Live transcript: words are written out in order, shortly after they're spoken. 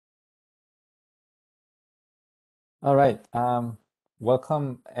All right.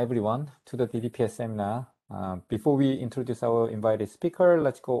 Welcome everyone to the DDPS seminar. Before we introduce our invited speaker,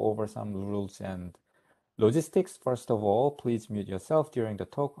 let's go over some rules and logistics. First of all, please mute yourself during the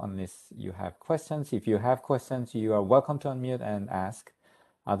talk unless you have questions. If you have questions, you are welcome to unmute and ask.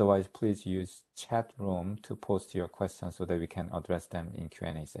 Otherwise, please use chat room to post your questions so that we can address them in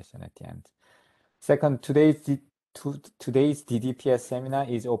Q&A session at the end. Second, today's DDPS seminar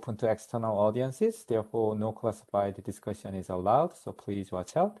is open to external audiences. Therefore, no classified discussion is allowed, so please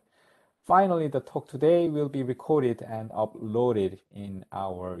watch out. Finally, the talk today will be recorded and uploaded in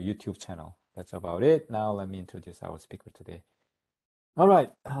our YouTube channel. That's about it. Now let me introduce our speaker today. All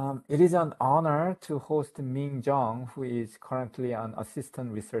right, it is an honor to host Ming Zhong, who is currently an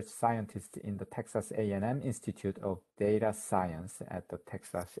assistant research scientist in the Texas A&M Institute of Data Science at the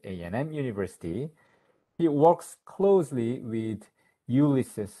Texas A&M University. He works closely with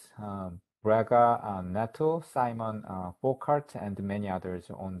Ulysses Braga Neto, Simon Foucault, and many others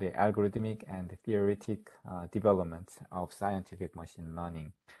on the algorithmic and theoretic development of scientific machine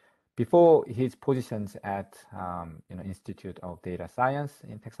learning. Before his positions at Institute of Data Science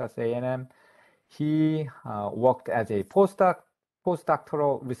in Texas A&M, he worked as a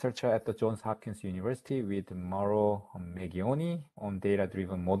postdoctoral researcher at the Johns Hopkins University with Mauro Meggioni on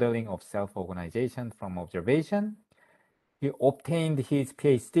data-driven modeling of self-organization from observation. He obtained his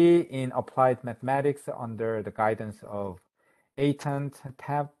PhD in applied mathematics under the guidance of Eitan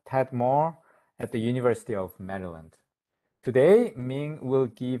Tadmore at the University of Maryland. Today, Ming will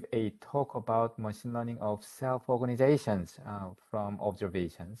give a talk about machine learning of self-organizations from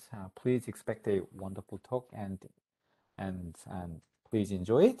observations. Please expect a wonderful talk and please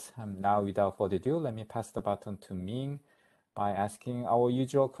enjoy it. Now, without further ado, let me pass the baton to Ming by asking our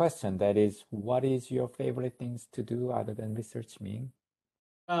usual question. That is, what is your favorite things to do other than research, Ming?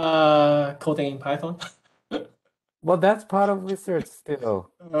 Coding in Python. Well, that's part of research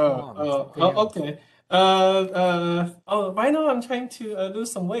still. Okay. Right now I'm trying to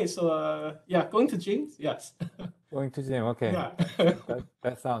lose some weight. So yeah, going to gym. Yes. Going to gym. Okay. Yeah.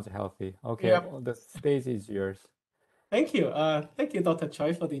 that sounds healthy. Okay. Yeah. Well, the stage is yours. Thank you. Thank you, Dr.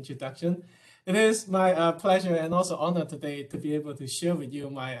 Choi, for the introduction. It is my pleasure and also honor today to be able to share with you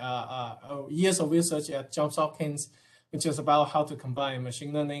my years of research at Johns Hopkins, which is about how to combine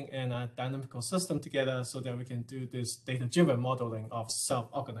machine learning and a dynamical system together so that we can do this data-driven modeling of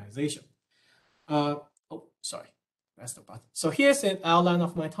self-organization. Sorry, that's the button. So here's an outline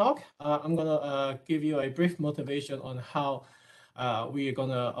of my talk. I'm gonna give you a brief motivation on how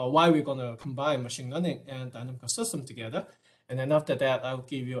why we're gonna combine machine learning and dynamical system together. And then after that, I'll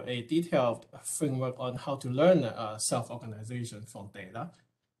give you a detailed framework on how to learn self-organization from data.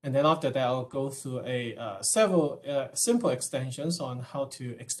 And then after that, I'll go through several simple extensions on how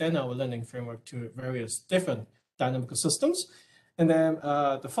to extend our learning framework to various different dynamical systems. And then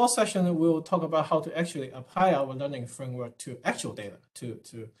the fourth session, we'll talk about how to actually apply our learning framework to actual data, to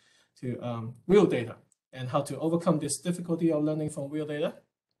real data, and how to overcome this difficulty of learning from real data.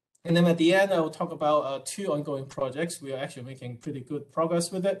 And then at the end, I will talk about two ongoing projects. We are actually making pretty good progress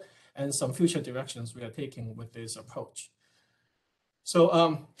with it, and some future directions we are taking with this approach.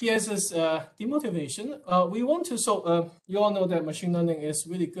 So here's the motivation. We want to, you all know that machine learning is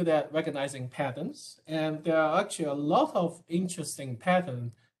really good at recognizing patterns. And there are actually a lot of interesting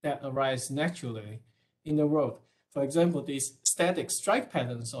patterns that arise naturally in the world. For example, these static strike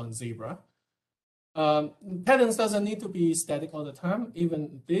patterns on zebra. Patterns doesn't need to be static all the time.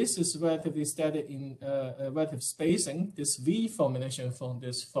 Even this is relatively static in relative spacing, this V formulation from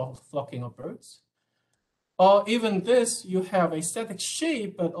this flocking of birds. Or even this, you have a static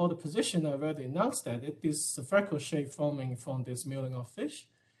shape, but all the positions are very non-static. This is a freckle shape forming from this milling of fish.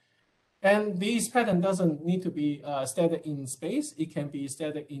 And this pattern doesn't need to be static in space. It can be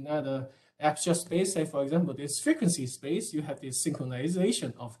static in other abstract space. Say, for example, this frequency space, you have this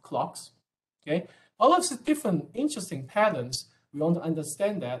synchronization of clocks. Okay, all of the different interesting patterns, we want to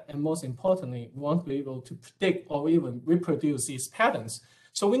understand that. And most importantly, we want to be able to predict or even reproduce these patterns.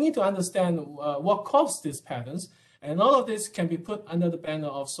 So we need to understand what caused these patterns, and all of this can be put under the banner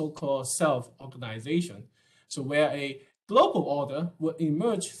of so-called self-organization. So where a global order would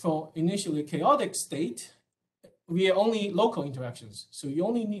emerge from initially chaotic state via only local interactions. So you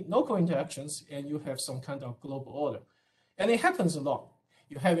only need local interactions and you have some kind of global order. And it happens a lot.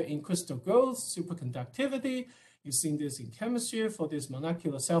 You have it in crystal growth, superconductivity. You've seen this in chemistry for this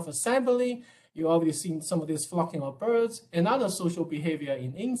molecular self-assembly. You already seen some of this flocking of birds and other social behavior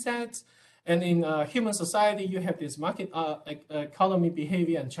in insects. And in human society, you have this market economy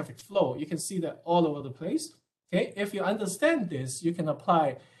behavior and traffic flow. You can see that all over the place. Okay, if you understand this, you can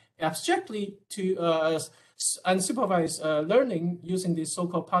apply abstractly to unsupervised learning using the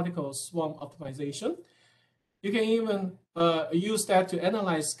so-called particle swarm optimization. You can even use that to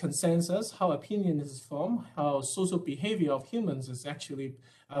analyze consensus, how opinion is formed, how social behavior of humans is actually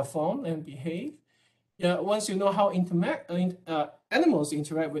formed and behave. Once you know how animals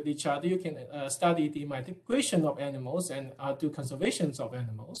interact with each other, you can study the migration of animals and do conservations of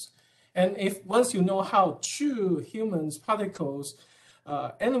animals. And if once you know how true humans, particles,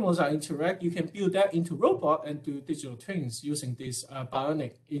 animals are interact, you can build that into robot and do digital twins using these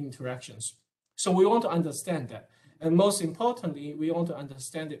bionic interactions. So we want to understand that. And most importantly, we want to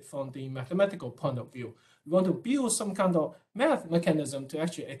understand it from the mathematical point of view. We want to build some kind of math mechanism to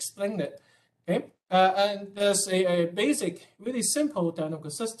actually explain it. Okay? And there's a basic, really simple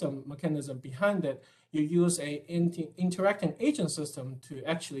dynamical system mechanism behind it. You use a interacting agent system to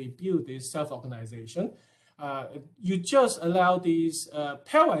actually build this self-organization. You just allow these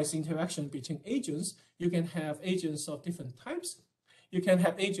pairwise interaction between agents. You can have agents of different types. You can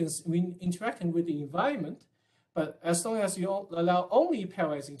have agents interacting with the environment. But as long as you allow only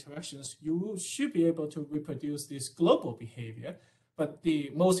pairwise interactions, you should be able to reproduce this global behavior. But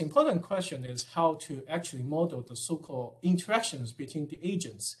the most important question is how to actually model the so-called interactions between the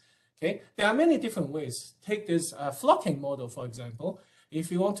agents. Okay, there are many different ways. Take this flocking model, for example.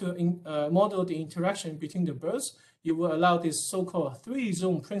 If you want to model the interaction between the birds, you will allow this so-called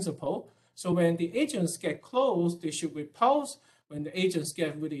three-zone principle. So when the agents get close, they should repulse. When the agents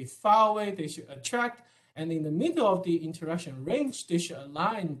get really far away, they should attract. And in the middle of the interaction range, they should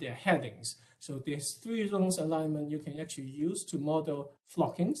align their headings. So this three zones alignment you can actually use to model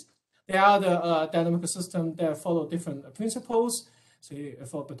flockings. There are the dynamical systems that follow different principles. So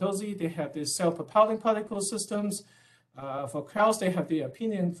for Bertozzi, they have the self-propelling particle systems. For Krauss, they have the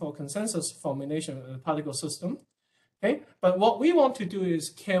opinion for consensus formulation particle system. Okay, but what we want to do is,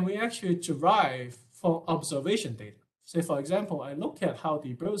 can we actually derive from observation data? So for example, I look at how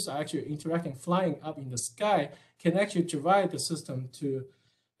the birds are actually interacting, flying up in the sky, can actually derive the system to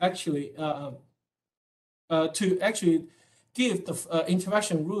actually give the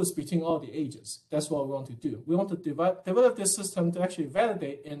interaction rules between all the agents. That's what we want to do. We want to develop this system to actually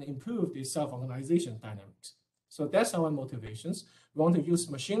validate and improve the self-organization dynamics. So that's our motivations. We want to use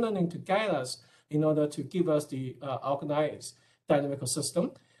machine learning to guide us in order to give us the organized dynamical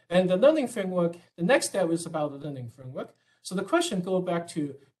system. And the learning framework, the next step is about the learning framework. So the question goes back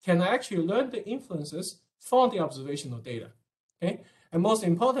to, can I actually learn the influences from the observational data? Okay, and most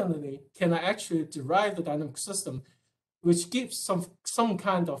importantly, can I actually derive the dynamic system which gives some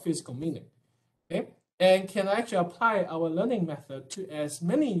kind of physical meaning? Okay, and can I actually apply our learning method to as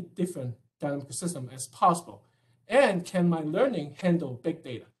many different dynamic systems as possible? And can my learning handle big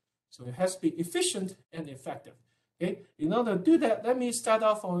data? So it has to be efficient and effective. Okay, in order to do that, let me start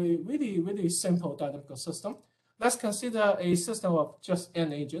off on a really simple dynamical system. Let's consider a system of just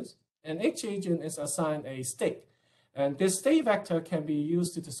n agents, and each agent is assigned a state. And this state vector can be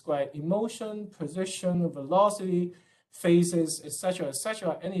used to describe emotion, position, velocity, phases,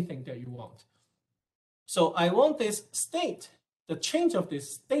 etc., anything that you want. So I want this state, the change of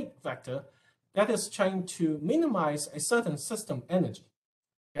this state vector, that is trying to minimize a certain system energy.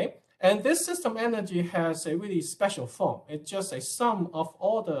 Okay, and this system energy has a really special form. It's just a sum of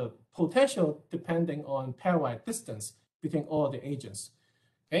all the potential depending on pairwise distance between all the agents.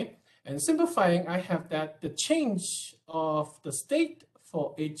 Okay, and simplifying, I have that the change of the state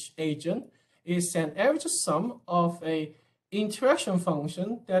for each agent is an average sum of a interaction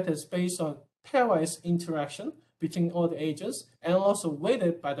function that is based on pairwise interaction between all the agents and also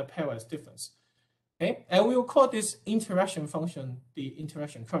weighted by the pairwise difference. Okay, and we will call this interaction function the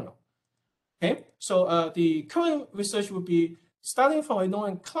interaction kernel. Okay, so the current research will be starting from a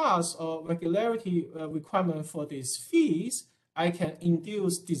known class or regularity requirement for these phees. I can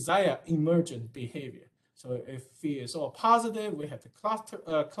induce desired emergent behavior. So if phi is all positive, we have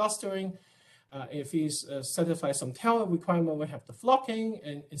the clustering. If phi satisfies some tail requirement, we have the flocking,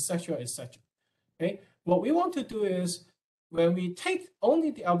 and etc., etc. Okay, what we want to do is, when we take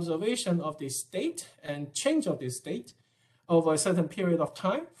only the observation of the state and change of the state over a certain period of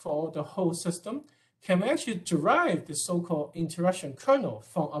time for the whole system, can we actually derive the so-called interaction kernel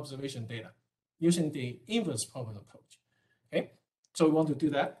from observation data using the inverse problem approach? Okay, so we want to do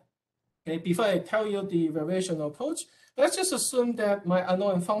that. Okay, before I tell you the variational approach, let's just assume that my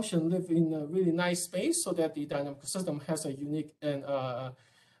unknown function lives in a really nice space so that the dynamic system has a unique and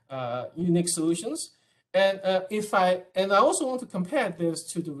unique solutions. And I also want to compare this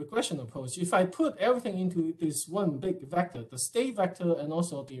to the regression approach. If I put everything into this one big vector, the state vector and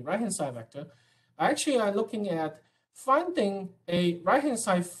also the right-hand side vector, actually I'm looking at finding a right-hand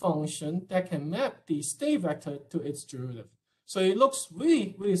side function that can map the state vector to its derivative. So it looks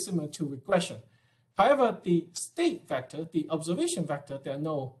really, really similar to regression. However, the state vector, the observation vector, they're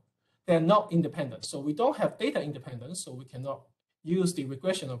not independent. So we don't have data independence, so we cannot use the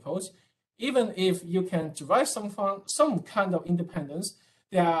regression approach. Even if you can derive some kind of independence,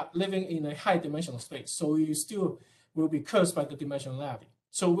 they are living in a high dimensional space. So you still will be cursed by the dimensionality.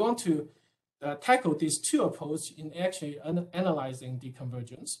 So we want to tackle these two approaches in actually analyzing the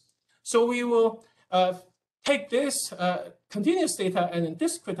convergence. So we will take this continuous data and then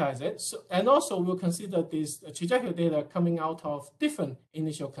discretize it. So, and also we'll consider this trajectory data coming out of different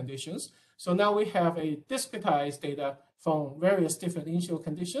initial conditions. So now we have a discretized data from various different initial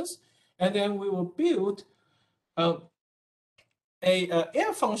conditions. And then we will build a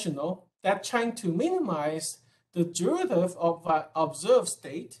air functional that trying to minimize the derivative of an observed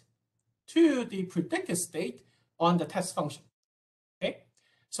state to the predicted state on the test function. Okay,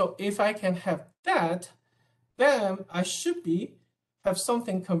 so if I can have that, then I should have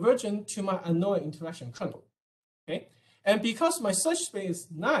something convergent to my unknown interaction kernel. Okay, and because my search space is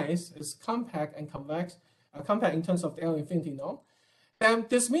nice, is compact and convex, compact in terms of the L infinity norm, then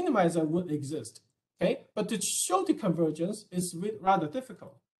this minimizer would exist. Okay, but to show the convergence is rather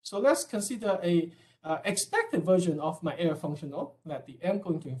difficult. So let's consider a expected version of my air functional, let the m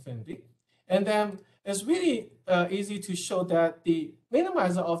going to infinity. And then it's really easy to show that the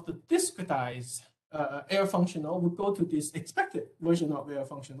minimizer of the discretized air functional would go to this expected version of air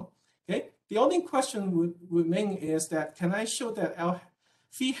functional. Okay, the only question would remain is that can I show that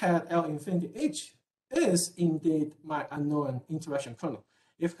phi hat L infinity h is indeed my unknown interaction kernel?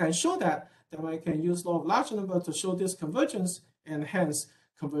 If I can show that, then I can use law of large number to show this convergence and hence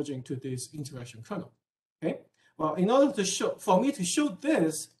converging to this interaction kernel. Okay. Well, in order to show, for me to show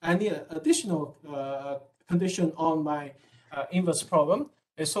this, I need an additional condition on my inverse problem,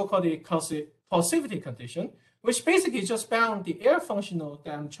 a so-called causivity condition, which basically just bound the air functional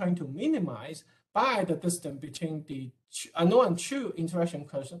that I'm trying to minimize by the distance between the unknown and true interaction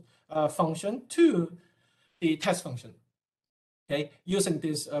function to the test function. Okay, using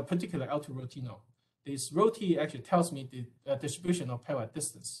this particular L2 rho t norm. This rho t actually tells me the distribution of pair at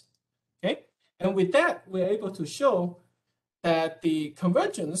distance. Okay, and with that, we're able to show that the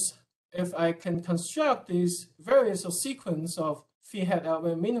convergence, if I can construct this various sequence of phi hat L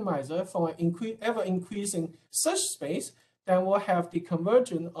minimizer for an ever increasing search space, then we'll have the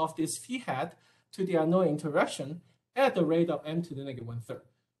convergence of this phi hat to the unknown interaction at the rate of m to the negative 1/3,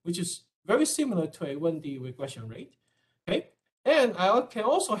 which is very similar to a 1D regression rate. Okay, and I can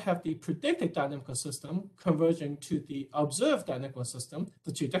also have the predicted dynamical system converging to the observed dynamical system,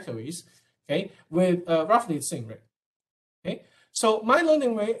 the trajectories, okay, with roughly the same rate. Okay, so my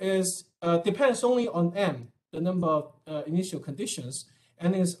learning rate is depends only on m, the number of initial conditions,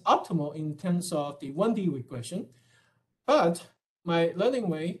 and is optimal in terms of the 1D regression. But my learning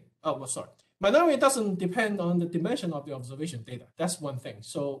rate, my learning rate doesn't depend on the dimension of the observation data. That's one thing.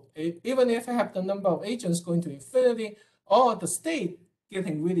 So even if I have the number of agents going to infinity or the state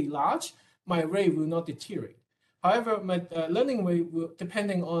getting really large, my rate will not deteriorate. However, my learning rate will,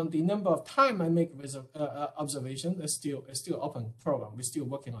 depending on the number of time I make with observation, is still open problem. We're still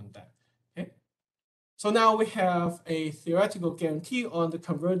working on that. Okay. So now we have a theoretical guarantee on the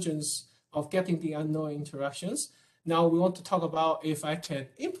convergence of getting the unknown interactions. Now we want to talk about if I can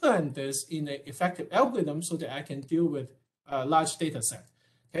implement this in an effective algorithm so that I can deal with a large data set.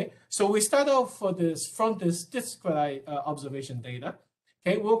 Okay, so we start off from this discrete observation data.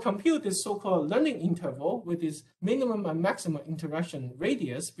 Okay, we'll compute this so-called learning interval with this minimum and maximum interaction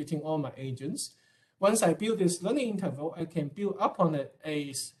radius between all my agents. Once I build this learning interval, I can build upon it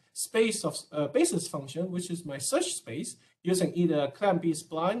a space of basis function, which is my search space, using either Clamp-B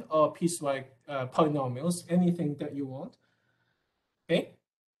spline or piecewise polynomials, anything that you want. Okay,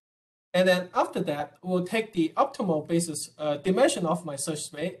 and then after that, we'll take the optimal basis dimension of my search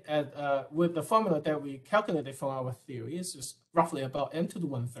space with the formula that we calculated from our theory. It's just roughly about m to the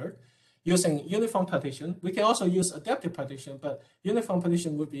 1/3 using uniform partition. We can also use adaptive partition, but uniform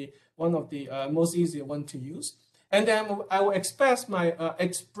partition would be one of the most easier one to use. And then I will express my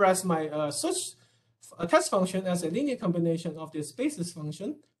search test function as a linear combination of this basis function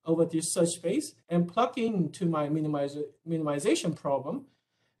over this search space and plug into my minimization problem.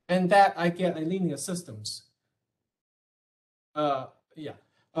 And that I get a linear systems.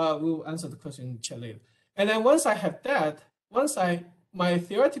 We'll answer the question in chat later. And then once I have that,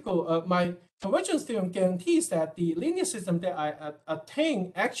 my convergence theorem guarantees that the linear system that I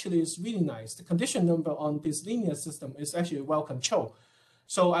attain actually is really nice. The condition number on this linear system is actually well controlled.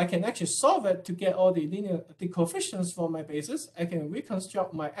 So I can actually solve it to get all the coefficients for my basis. I can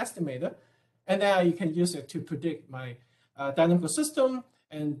reconstruct my estimator, and then you can use it to predict my dynamical system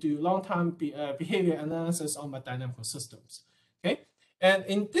and do long-term behavior analysis on my dynamical systems. Okay, and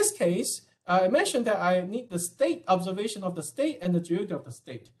in this case, I mentioned that I need the state observation of the state and the derivative of the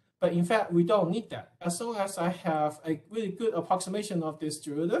state. But in fact, we don't need that. As long as I have a really good approximation of this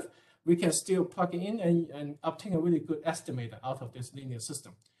derivative, we can still plug it in and obtain a really good estimator out of this linear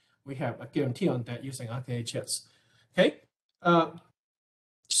system. We have a guarantee on that using RKHS. Okay.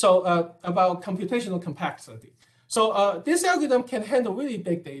 So about computational complexity. So this algorithm can handle really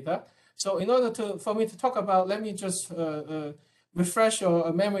big data. So in order for me to talk about, let me just refresh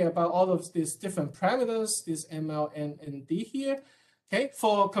your memory about all of these different parameters, this ML and D here. Okay,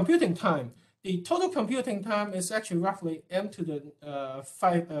 for computing time, the total computing time is actually roughly m to the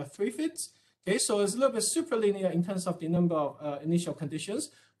 3/5. Okay, so it's a little bit superlinear in terms of the number of initial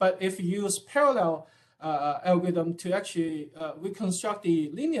conditions. But if you use parallel algorithm to actually reconstruct the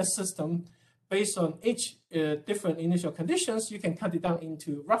linear system based on each different initial conditions, you can cut it down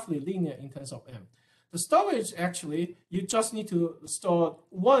into roughly linear in terms of m. The storage, actually, you just need to store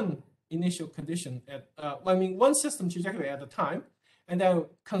one initial condition at, one system trajectory at a time, and then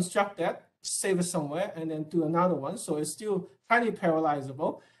construct that, save it somewhere, and then do another one. So it's still highly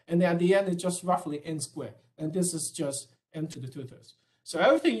parallelizable. And then at the end, it's just roughly n squared. And this is just m to the 2/3. So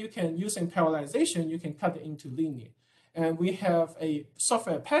everything you can use in parallelization, you can cut it into linear. And we have a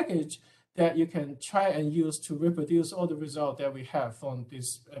software package that you can try and use to reproduce all the results that we have from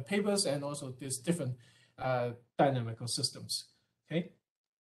these papers and also these different dynamical systems. Okay.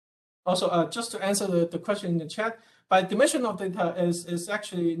 Also, just to answer the question in the chat, by dimension of data is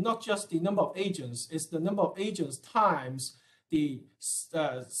actually not just the number of agents, it's the number of agents times the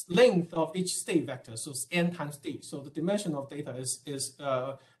length of each state vector, so it's n times d. So the dimension of data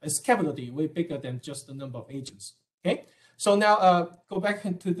is capital D, way bigger than just the number of agents. Okay, so now go back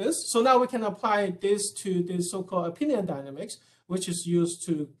into this. So now we can apply this to the so-called opinion dynamics, which is used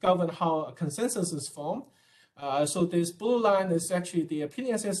to govern how a consensus is formed. So this blue line is actually the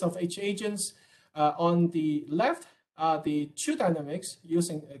opinion sets of each agents. On the left are the true dynamics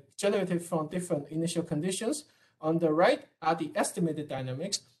using generated from different initial conditions. On the right are the estimated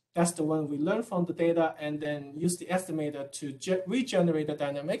dynamics. That's the one we learn from the data and then use the estimator to regenerate the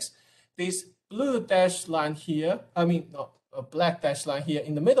dynamics. This blue dashed line here, a black dashed line here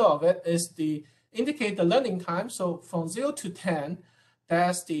in the middle of it is the indicate the learning time. So from 0 to 10,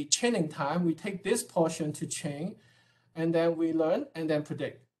 that's the chaining time. We take this portion to chain, and then we learn and then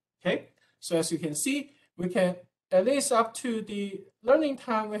predict. Okay, so as you can see, we can at least up to the learning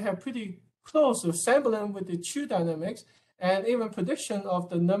time, we have pretty close resembling with the true dynamics, and even prediction of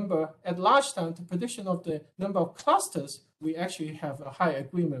the number at large time, the prediction of the number of clusters, we actually have a high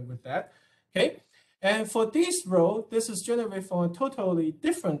agreement with that. Okay, and for this row, this is generated from totally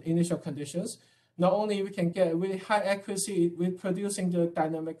different initial conditions. Not only we can get really high accuracy with producing the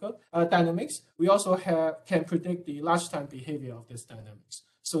dynamics, we also can predict the large time behavior of this dynamics.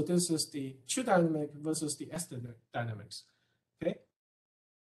 So this is the true dynamic versus the estimate dynamics. Okay.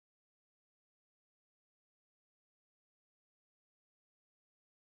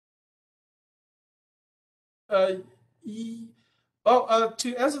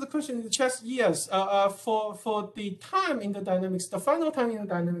 To answer the question in the chat, yes. For the time in the dynamics, the final time in the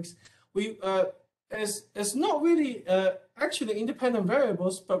dynamics, we is not really actually independent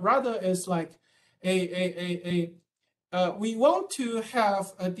variables, but rather is like we want to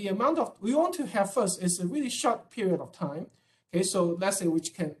have the amount of, we want to have first is a really short period of time. Okay, so let's say we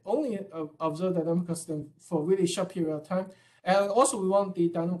can only observe the dynamical system for a really short period of time. And also we want the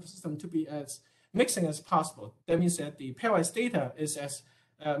dynamical system to be as mixing as possible. That means that the pairwise data is as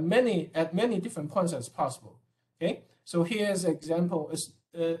at many different points as possible. Okay, so here's an example is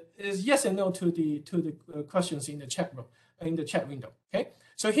yes and no to the questions in the chat room, in the chat window. Okay,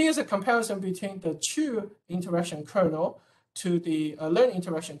 so here's a comparison between the true interaction kernel to the learn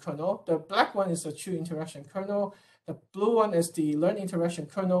interaction kernel. The black one is the true interaction kernel. The blue one is the learn interaction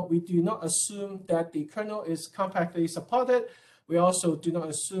kernel. We do not assume that the kernel is compactly supported. We also do not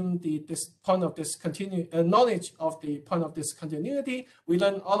assume this point of knowledge of the point of discontinuity. We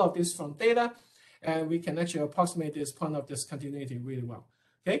learn all of this from data, and we can actually approximate this point of discontinuity really well.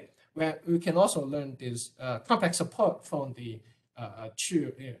 Okay, where we can also learn this compact support from the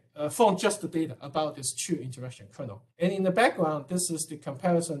from just the data about this true interaction kernel. And in the background, this is the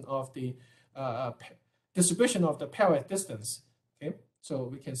comparison of the distribution of the pairwise distance. Okay, so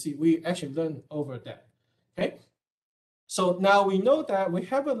we can see we actually learn over that. Okay, so now we know that we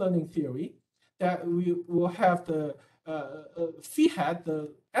have a learning theory that we will have the phi hat, the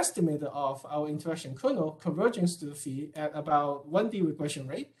estimator of our interaction kernel, convergence to the phi at about 1D regression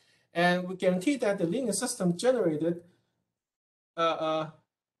rate. And we guarantee that the linear system generated,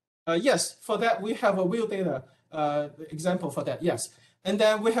 yes, for that we have a real data example for that, yes. And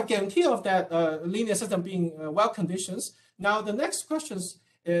then we have guarantee of that linear system being well conditions. Now the next question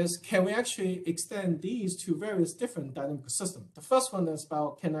is, can we actually extend these to various different dynamical systems? The first one is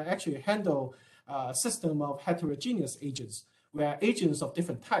about, can I actually handle a system of heterogeneous agents, where agents of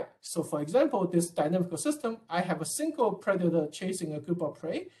different type. So for example, this dynamical system, I have a single predator chasing a group of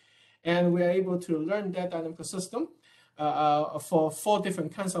prey, and we are able to learn that dynamical system for 4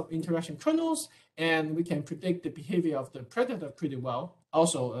 different kinds of interaction kernels, and we can predict the behavior of the predator pretty well.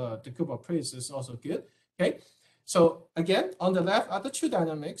 Also, the group of prey is also good. Okay, so again, on the left are the true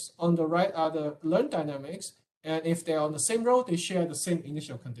dynamics, on the right are the learned dynamics, and if they're on the same row, they share the same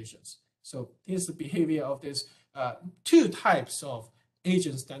initial conditions. So here's the behavior of these 2 types of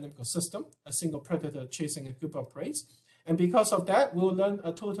agents dynamical system, a single predator chasing a group of prey. And because of that, we'll learn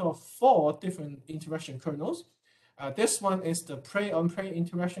a total of 4 different interaction kernels. This one is the prey-on-prey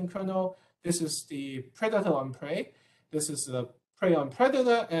interaction kernel. This is the predator-on-prey. This is the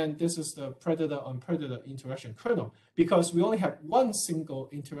prey-on-predator, and this is the predator-on-predator interaction kernel. Because we only have one single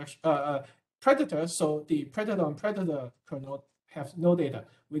interaction predator, so the predator-on-predator kernel have no data.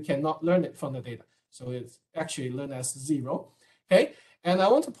 We cannot learn it from the data. So it's actually learned as 0. Okay, and I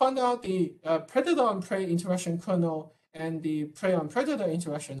want to point out the predator-on-prey interaction kernel and the prey-on-predator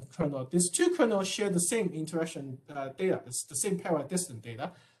interaction kernel. These 2 kernels share the same interaction data. It's the same pair distant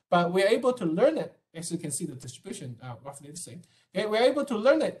data, but we're able to learn it. As you can see, the distribution roughly the same. Okay, we're able to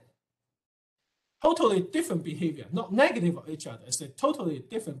learn it totally different behavior, not negative of each other. It's a totally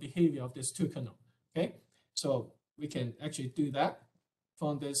different behavior of these 2 kernels. Okay, so we can actually do that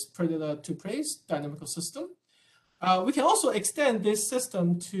from this predator to prey dynamical system. We can also extend this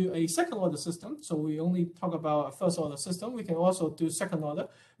system to a second order system. So we only talk about a first order system. We can also do second order.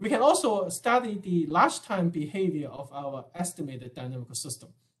 We can also study the large time behavior of our estimated dynamical system.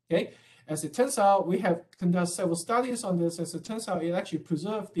 Okay, as it turns out, we have conducted several studies on this. As it turns out, it actually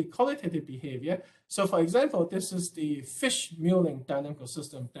preserves the qualitative behavior. So for example, this is the fish mulling dynamical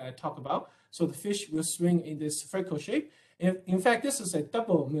system that I talked about. So the fish will swing in this spherical shape. In fact, this is a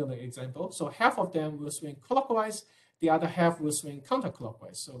double mulling example. So half of them will swing clockwise, the other half will swing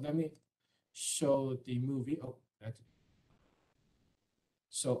counterclockwise. So let me show the movie. Oh,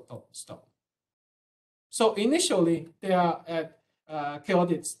 stop. So initially, they are at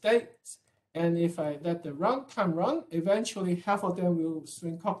chaotic states. And if I let the time run, eventually half of them will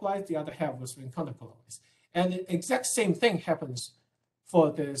swing clockwise, the other half will swing counterclockwise. And the exact same thing happens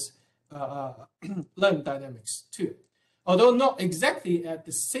for this learned dynamics too. Although not exactly at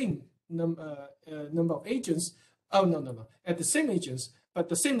the same number of agents, at the same agents, but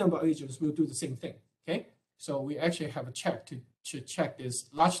the same number of agents will do the same thing. Okay, so we actually have a check to check this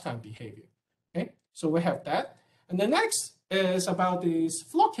large time behavior. Okay, so we have that, and the next is about these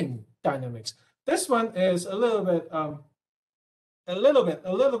flocking dynamics. This one is a little bit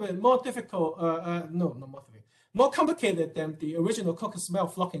more difficult. More complicated than the original cocker-smell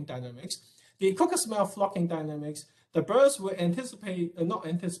flocking dynamics. The cocker-smell flocking dynamics, the birds will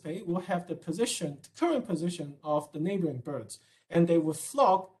will have the current position of the neighboring birds, and they will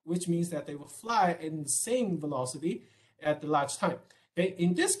flock, which means that they will fly in the same velocity at the large time. Okay?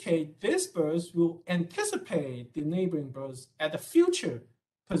 In this case, these birds will anticipate the neighboring birds at the future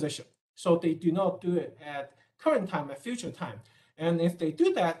position, so they do not do it at current time, at future time. And if they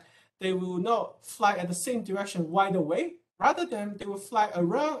do that, they will not fly at the same direction right away. Rather than they will fly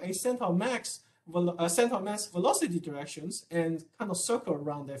around a center of mass velocity directions and kind of circle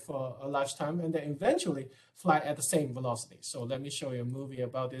around there for a large time, and then eventually fly at the same velocity. So let me show you a movie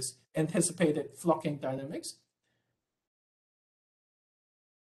about this anticipated flocking dynamics.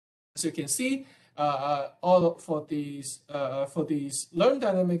 As you can see, for these learned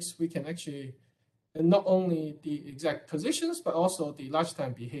dynamics, we can actually not only the exact positions, but also the large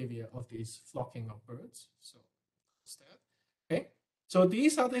time behavior of these flocking of birds. So that's that. Okay, so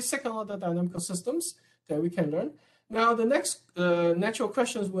these are the second order dynamical systems that we can learn. Now the next natural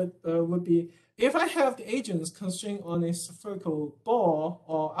questions would be, if I have the agents constrained on a spherical ball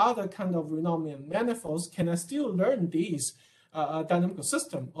or other kind of Riemannian manifolds, can I still learn these dynamical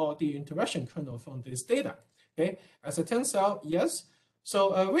system or the interaction kernel from this data? Okay, as it turns out, yes.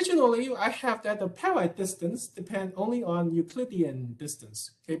 So originally, I have that the pairwise distance depend only on Euclidean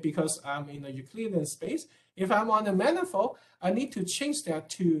distance, okay, because I'm in a Euclidean space. If I'm on a manifold, I need to change that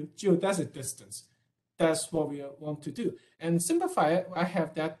to geodesic distance. That's what we want to do. And simplify it, I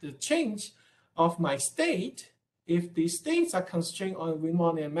have that the change of my state if the states are constrained on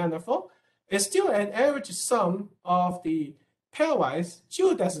Riemannian manifold, is still an average sum of the pairwise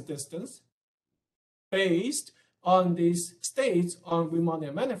geodesic distance based on these states on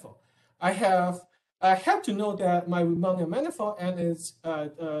Riemannian manifold. I have to know that my Riemannian manifold and its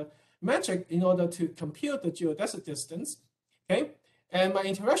metric in order to compute the geodesic distance. Okay, and my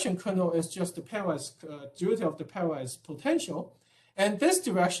interaction kernel is just the pairwise derivative of the pairwise potential. And these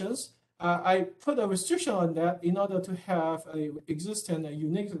directions, I put a restriction on that in order to have a existent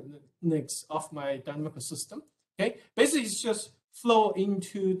uniqueness of my dynamical system. Okay, basically it's just flow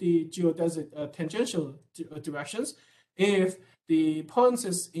into the geodesic tangential directions. If the points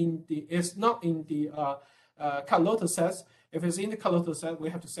is not in the Carlota sets, if it's in the Carlota set, we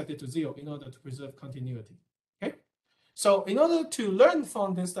have to set it to 0 in order to preserve continuity. Okay, so in order to learn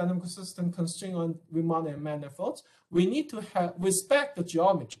from this dynamical system constrained on Riemannian manifolds, we need to respect the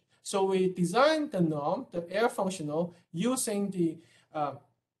geometry. So we design the norm, the air functional, using the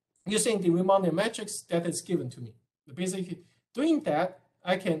Riemannian matrix that is given to me. Basically, doing that,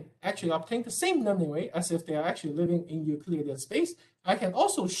 I can actually obtain the same learning rate as if they are actually living in Euclidean space. I can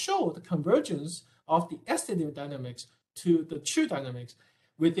also show the convergence of the estimated dynamics to the true dynamics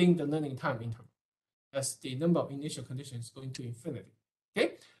within the learning time interval, as the number of initial conditions going to infinity.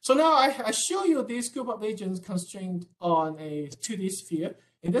 Okay, so now I show you this group of agents constrained on a 2D sphere.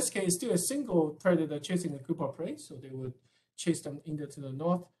 In this case, still a single predator chasing a group of prey, so they would chase them either to the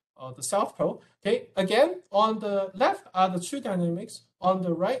north or the south pole. Okay, again, on the left are the true dynamics, on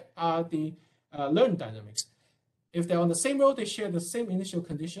the right are the learned dynamics. If they're on the same row, they share the same initial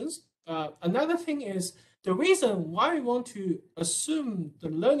conditions. Another thing is the reason why we want to assume the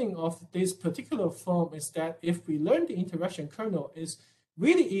learning of this particular form is that if we learn the interaction kernel, it's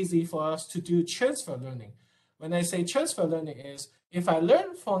really easy for us to do transfer learning. When I say transfer learning is, if I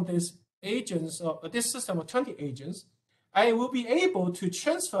learn from these agents, or this system of 20 agents, I will be able to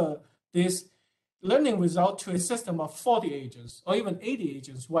transfer this learning result to a system of 40 agents or even 80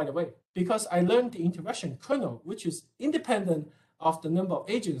 agents right away, because I learned the interaction kernel, which is independent of the number of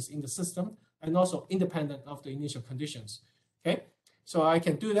agents in the system and also independent of the initial conditions. Okay, so I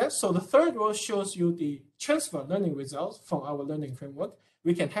can do that. So the third row shows you the transfer learning results from our learning framework.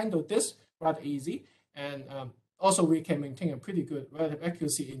 We can handle this rather easy, and also we can maintain a pretty good relative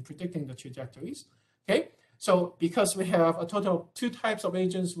accuracy in predicting the trajectories. Okay, so because we have a total of 2 types of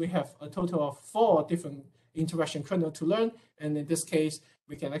agents, we have a total of 4 different interaction kernel to learn, and in this case,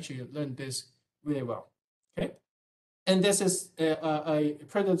 we can actually learn this really well. Okay, and this is a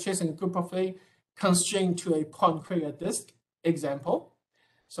predator chasing a group of prey constrained to a Poincare disk example.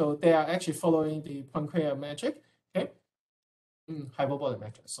 So they are actually following the Poincare metric. Okay, hyperbolic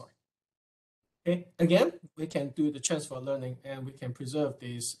metric. Sorry. Okay, again, we can do the transfer learning and we can preserve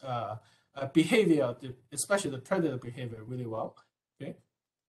this behavior, especially the predator behavior, really well. Okay.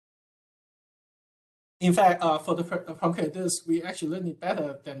 In fact, for the Poincare disk, we actually learn it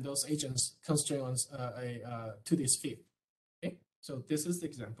better than those agents constrained on a 2D sphere. Okay, so this is the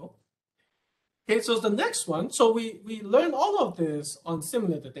example. Okay, so the next one, so we learn all of this on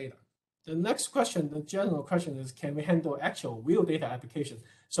simulated data. The next question, the general question is, can we handle actual real data application?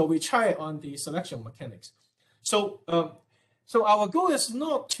 So we try it on the selection mechanics. So so our goal is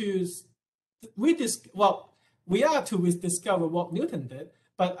not to we are to rediscover what Newton did,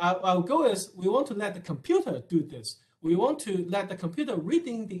 but our goal is we want to let the computer do this. We want to let the computer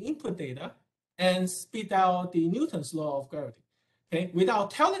reading the input data and spit out the Newton's law of gravity. Okay, without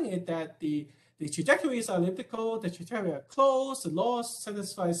telling it that the trajectories are elliptical, the trajectories are closed, the laws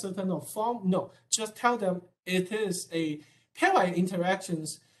satisfy certain form. No, just tell them it is a pairwise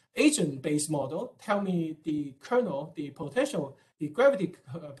interactions agent-based model. Tell me the kernel, the potential, the gravity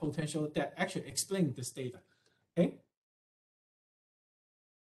potential that actually explain this data. Okay.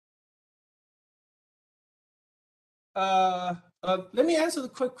 Let me answer the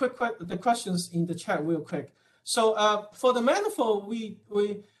questions in the chat real quick. So for the manifold, we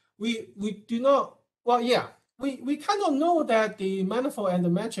do not, well, yeah, we kind of know that the manifold and the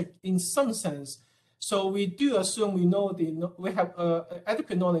metric in some sense. So we do assume we know we have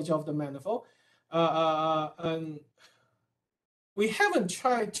adequate knowledge of the manifold. And we haven't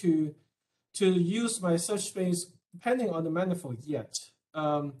tried to use my search space depending on the manifold yet.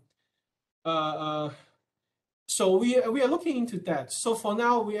 So we are looking into that. So for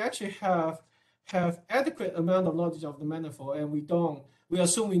now, we actually have adequate amount of knowledge of the manifold, and we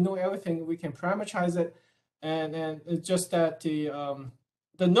assume we know everything. We can parameterize it, and it's just that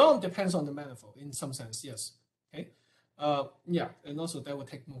the norm depends on the manifold in some sense. Yes. Okay. Yeah, and also that will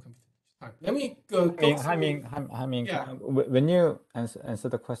take more computation time. Let me go. Hi Ming. Yeah. When you answer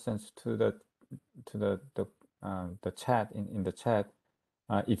the questions to the the chat in the chat.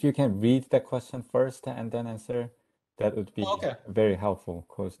 If you can read the question first and then answer, that would be Okay. very helpful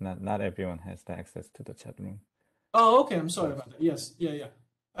because not everyone has the access to the chat room. Oh, okay. I'm sorry about that. Yes. Yeah.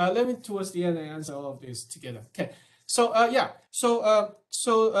 Let me towards the end answer all of this together. Okay. So yeah. So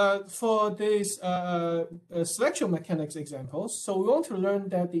for this selection mechanics examples, so we want to learn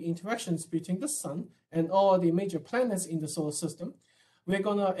that the interactions between the sun and all the major planets in the solar system. We're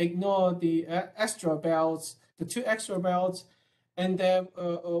gonna ignore the extra belts, the two extra belts, and then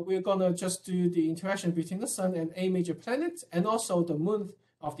we're gonna just do the interaction between the sun and a major planet and also the moon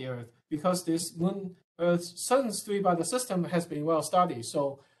of the Earth, because this moon Earth sun's three by the system has been well studied.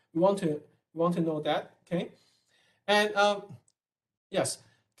 So we want to know that. Okay, and yes.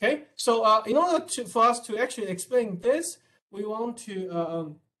 Okay, so in order for us to actually explain this, we want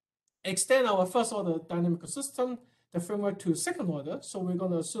to extend our first order dynamical system, the framework, to second order. So we're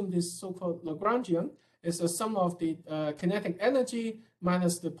going to assume this so-called Lagrangian is the sum of the kinetic energy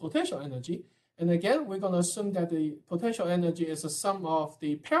minus the potential energy. And again, we're going to assume that the potential energy is the sum of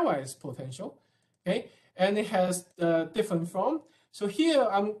the pairwise potential. Okay, and it has different form. So here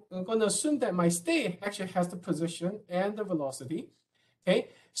I'm going to assume that my state actually has the position and the velocity. Okay,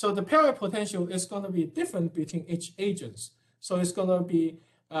 so the pairwise potential is going to be different between each agents. So it's going to be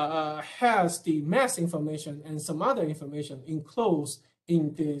has the mass information and some other information enclosed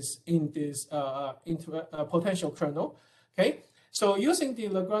in this potential kernel. Okay, so using the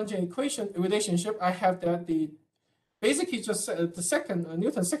Lagrangian equation relationship, I have that the basically just the second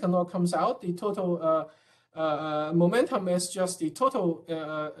Newton's second law comes out. The total momentum is just the total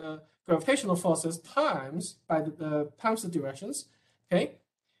gravitational forces times by the times the directions. Okay,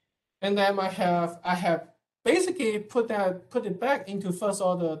 and then I have basically put it back into first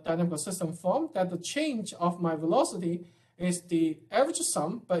order dynamical system form, that the change of my velocity is the average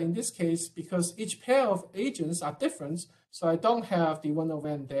sum, but in this case, because each pair of agents are different, so I don't have the 1 over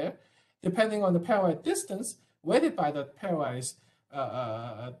n there, depending on the pairwise distance weighted by the pairwise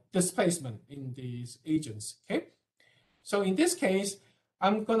displacement in these agents. Okay, so in this case,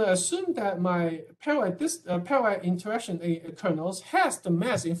 I'm going to assume that my pairwise interaction kernels has the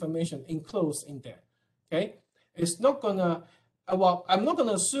mass information enclosed in there. Okay, it's not going to, well, I'm not going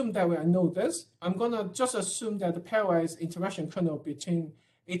to assume that I know this. I'm going to just assume that the pairwise interaction kernel between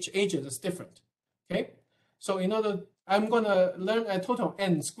each agent is different. Okay, so in order, I'm going to learn a total of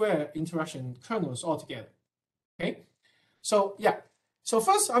n square interaction kernels altogether. Okay, so yeah. So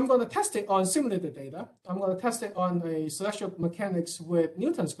first, I'm going to test it on simulated data. I'm going to test it on a celestial mechanics with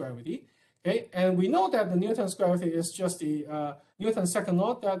Newton's gravity. Okay, and we know that the Newton's gravity is just the Newton's second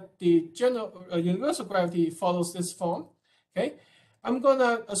law, that the general universal gravity follows this form. Okay, I'm going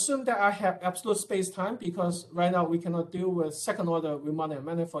to assume that I have absolute space-time because right now we cannot deal with second order Riemannian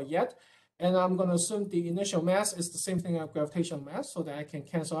manifold yet. And I'm going to assume the initial mass is the same thing as gravitational mass, so that I can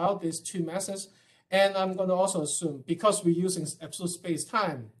cancel out these two masses. And I'm going to also assume, because we're using absolute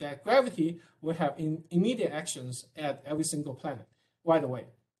space-time, that gravity will have immediate actions at every single planet right away.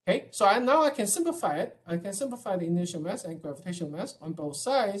 Okay, so now I can simplify it. I can simplify the initial mass and gravitational mass on both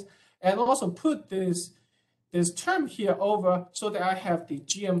sides, and also put this term here over so that I have the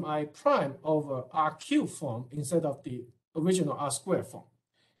GMI prime over RQ form instead of the original R square form.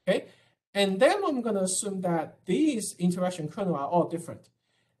 Okay, and then I'm going to assume that these interaction kernels are all different,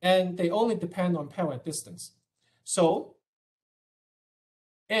 and they only depend on pairwise distance. So,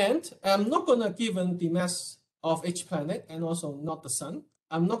 and I'm not going to given the mass of each planet and also not the sun.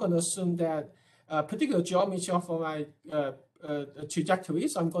 I'm not going to assume that particular geometry for my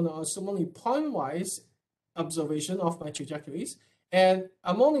trajectories. I'm going to assume only pointwise observation of my trajectories. And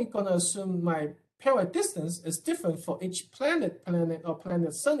I'm only going to assume my pairwise distance is different for each planet or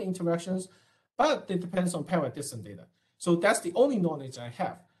planet-sun interactions, but it depends on pairwise distance data. So that's the only knowledge I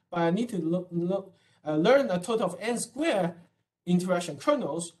have. But I need to learn a total of n square interaction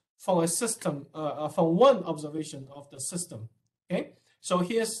kernels from a system, from one observation of the system. Okay, so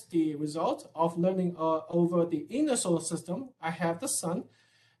here's the result of learning over the inner solar system. I have the sun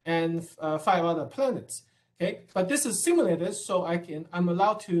and 5 other planets. Okay, but this is simulated, so I'm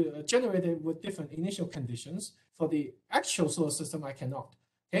allowed to generate it with different initial conditions. For the actual solar system, I cannot.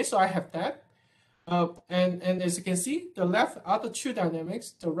 Okay, so I have that. And as you can see, the left are the true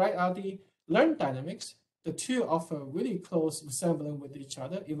dynamics, the right are the learned dynamics. The two offer really close resemblance with each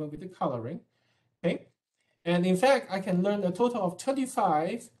other, even with the coloring. Okay, and in fact, I can learn a total of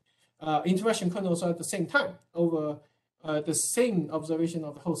 25 interaction kernels at the same time over the same observation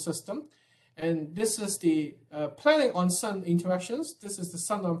of the whole system. And this is the planet on sun interactions. This is the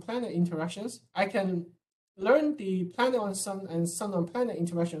sun on planet interactions. I can learn the planet on sun and sun on planet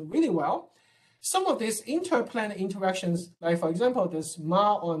interaction really well. some of these interplanet interactions, like for example, this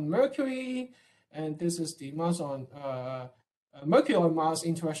Mars on Mercury, and this is the Mars on Mercury on Mars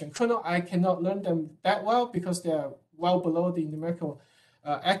interaction kernel, I cannot learn them that well because they are well below the numerical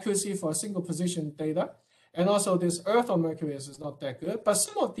accuracy for single position data. And also this Earth on Mercury is not that good, but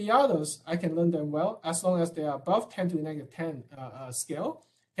some of the others, I can learn them well as long as they are above 10 to the negative 10 scale,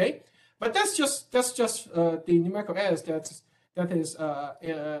 okay? But that's just the numerical errors that is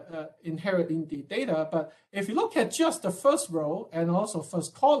inherent in the data. But if you look at just the first row and also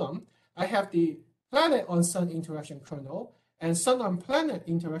first column, I have the planet on Sun interaction kernel and Sun on planet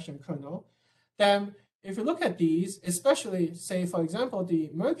interaction kernel. Then if you look at these, especially say, for example, the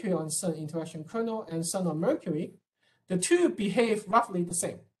Mercury on Sun interaction kernel and Sun on Mercury, the two behave roughly the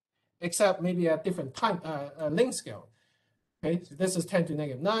same, except maybe at different time length scale. Okay, so this is 10 to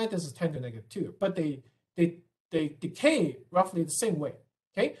negative 9, this is 10 to negative 2, but they decay roughly the same way.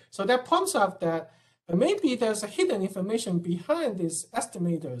 Okay, so that points out that maybe there's a hidden information behind these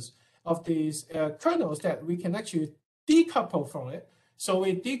estimators of these kernels that we can actually decouple from it. So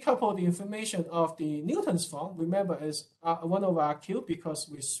we decouple the information of the Newton's form, remember is 1 over R cubed because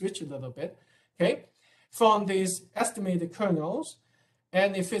we switch a little bit, okay, from these estimated kernels,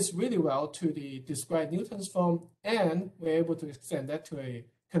 and it fits really well to the described Newton's form, and we're able to extend that to a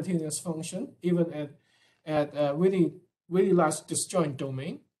continuous function, even at a really large disjoint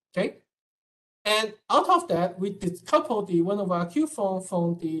domain, okay? And out of that, we decouple the 1 over R cubed form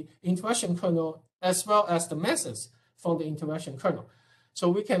from the interaction kernel as well as the masses from the interaction kernel. So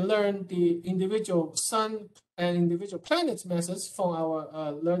we can learn the individual sun and individual planets masses from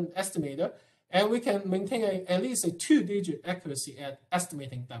our learned estimator, and we can maintain at least a 2-digit accuracy at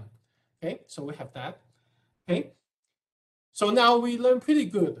estimating them. Okay, so we have that. Okay, so now we learn pretty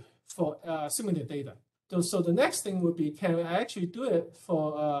good for simulated data. So the next thing would be, can I actually do it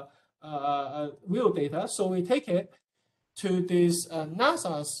for real data? So we take it to this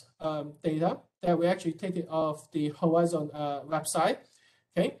NASA's data that we actually take it off the Horizon website.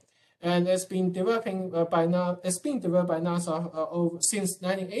 Okay, and it's been developing by now. It's been developed by NASA since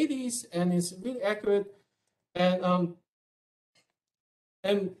 1980s, and it's really accurate. And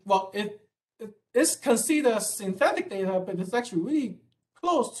well, it is considered synthetic data, but it's actually really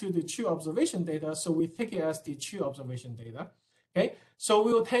close to the true observation data. So we take it as the true observation data. Okay, so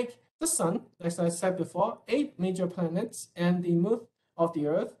we will take the Sun, as I said before, 8 major planets, and the moon of the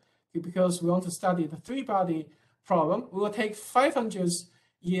Earth, because we want to study the 3-body problem. We will take 500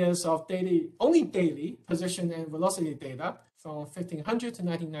 years of daily position and velocity data from 1500 to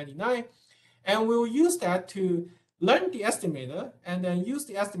 1999, and we'll use that to learn the estimator and then use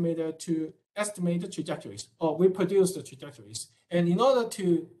the estimator to estimate the trajectories, or reproduce the trajectories. And in order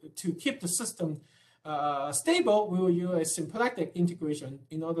to keep the system stable, we will use a symplectic integration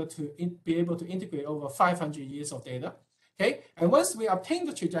in order to be able to integrate over 500 years of data. Okay, and once we obtain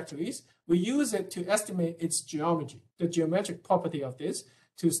the trajectories, we use it to estimate its geometry, the geometric property of this,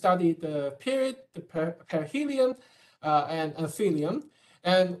 to study the period, the perihelion, and aphelion.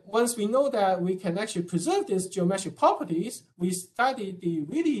 And once we know that we can actually preserve these geometric properties, we study the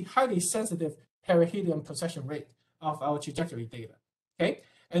really highly sensitive perihelion precession rate of our trajectory data. Okay,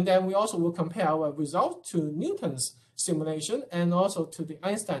 and then we also will compare our result to Newton's simulation and also to the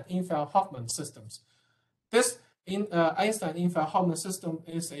Einstein-Infeld-Hoffmann systems. This Einstein-Infeld-Hoffmann system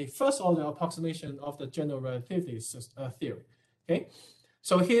is a first-order approximation of the general relativity theory. Okay.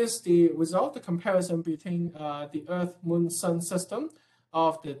 So here's the result, the comparison between the Earth, Moon, Sun system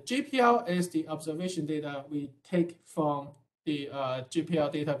of the GPL is the observation data we take from the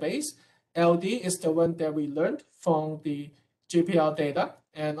GPL database. LD is the one that we learned from the GPL data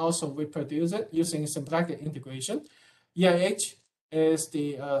and also reproduce it using symplectic integration. EIH is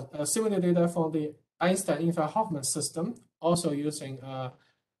the similar data from the Einstein-Infeld-Hoffmann system, also using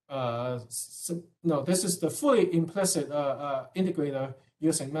this is the fully implicit integrator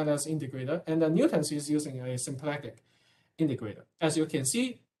using Manners integrator, and then Newton's is using a symplectic integrator. As you can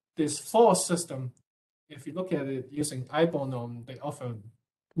see, this 4 system, if you look at it using eyeball norm, they offer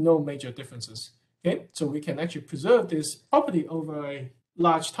no major differences. Okay, so we can actually preserve this property over a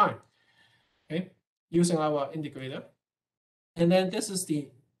large time, okay, using our integrator. And then this is the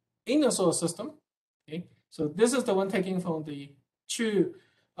inner solar system. Okay, so this is the one taken from the true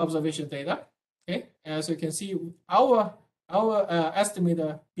observation data. Okay, as you can see, our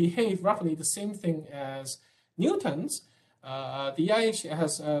estimator behave roughly the same thing as Newton's. The EIH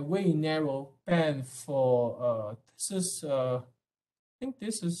has a very narrow band for this is I think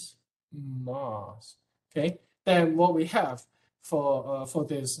this is Mars. Okay, then what we have, for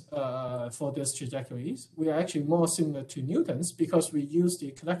these trajectories. We are actually more similar to Newton's because we use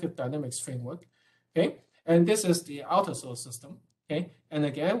the collective dynamics framework. Okay, and this is the outer solar system. Okay, and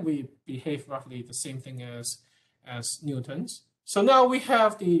again we behave roughly the same thing as Newton's. So now we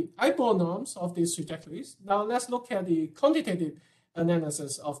have the eyeball norms of these trajectories. Now let's look at the quantitative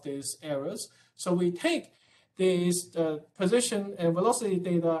analysis of these errors. So we take these position and velocity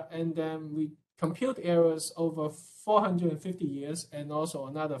data, and then we compute errors over 450 years and also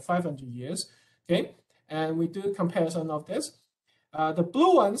another 500 years. Okay, and we do comparison of this. The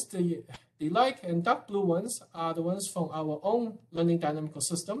blue ones, the light and dark blue ones, are the ones from our own learning dynamical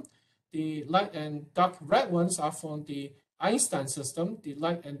system. The light and dark red ones are from the Einstein system. The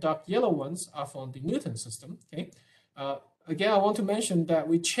light and dark yellow ones are from the Newton system. Okay. Again, I want to mention that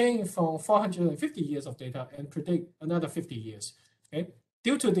we change from 450 years of data and predict another 50 years. Okay,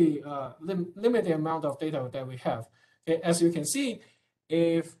 due to the limited amount of data that we have. Okay, as you can see,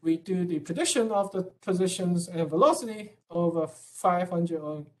 if we do the prediction of the positions and velocity over 500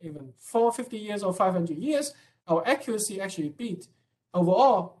 or even 450 years or 500 years, our accuracy actually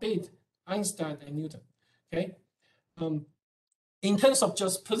overall beat Einstein and Newton. Okay, in terms of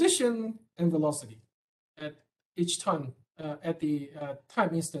just position and velocity at each time at the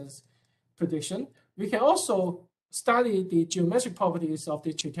time instance prediction, we can also study the geometric properties of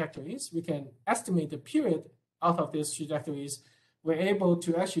the trajectories. We can estimate the period out of these trajectories. We're able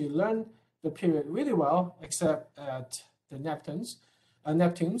to actually learn the period really well, except at the Neptunes.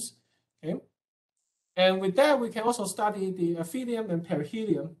 Okay, and with that, we can also study the aphelium and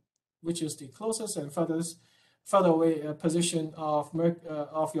perihelium, which is the closest and further away position of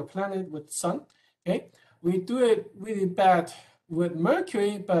your planet with Sun. Okay, we do it really bad with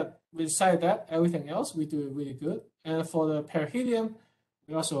Mercury, but beside that, everything else we do it really good. And for the perihelium,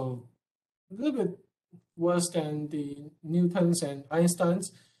 we also a little bit worse than the Newtons and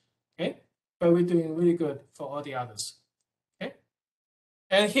Einsteins. Okay, but we're doing really good for all the others. Okay,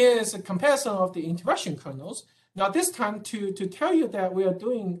 and here is a comparison of the interaction kernels. Now this time to tell you that we are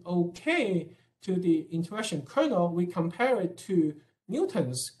doing okay to the interaction kernel, we compare it to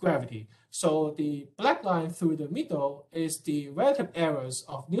Newton's gravity. So the black line through the middle is the relative errors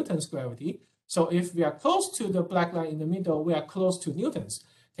of Newton's gravity. So if we are close to the black line in the middle, we are close to Newton's.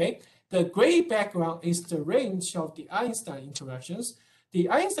 Okay, the gray background is the range of the Einstein interactions. The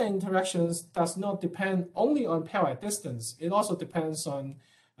Einstein interactions does not depend only on pairwise distance. It also depends on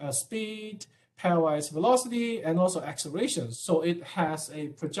speed, pairwise velocity, and also acceleration. So it has a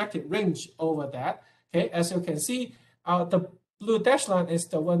projected range over that. Okay, as you can see, the blue dashed line is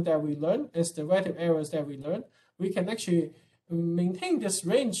the one that we learn, is the relative errors that we learn. We can actually maintain this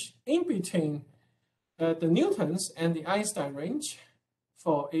range in between the Newtons and the Einstein range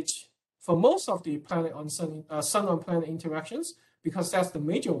for most of the planet on sun on planet interactions, because that's the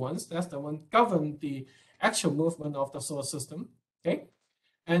major ones. That's the one govern the actual movement of the solar system. Okay.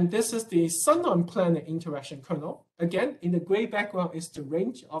 And this is the sun on planet interaction kernel. Again, in the gray background is the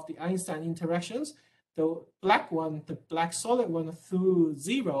range of the Einstein interactions. The black one, the black solid one through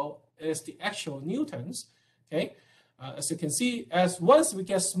 0 is the actual Newtons. Okay, as you can see, once we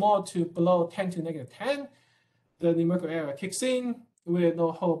get small to below 10 to negative 10, the numerical error kicks in. We have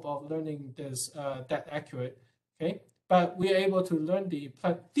no hope of learning this that accurate. Okay, but we are able to learn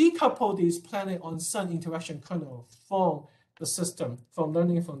decouple these planet on sun interaction kernel from the system, from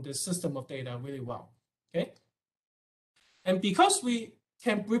learning from the system of data really well. Okay, and because we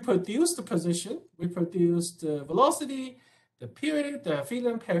can reproduce the position, reproduce the velocity, the period, the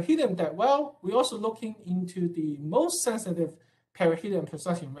aphelium, perihelium that well, we're also looking into the most sensitive perihelium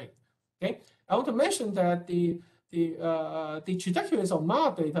precession rate. Okay, I want to mention that the trajectories of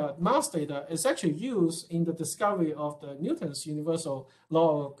Mars data is actually used in the discovery of the Newton's universal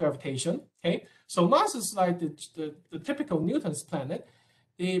law of gravitation. Okay, so Mars is like the typical Newton's planet.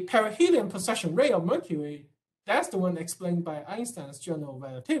 The perihelium precession rate of Mercury, that's the one explained by Einstein's general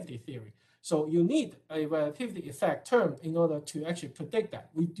relativity theory. So you need a relativity effect term in order to actually predict that.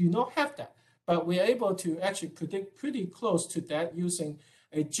 We do not have that, but we are able to actually predict pretty close to that using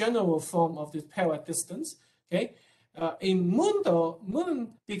a general form of this pairwise distance. Okay, in Moon though,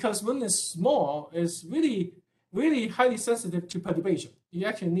 because Moon is small, is really highly sensitive to perturbation. You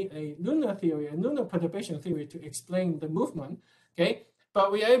actually need a lunar theory, a lunar perturbation theory to explain the movement. Okay,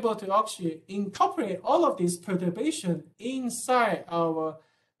 but we are able to actually incorporate all of these perturbation inside our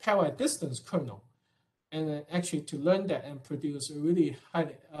pairwise distance kernel, and then actually to learn that and produce a really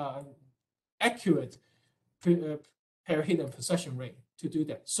highly accurate perihelion precession rate to do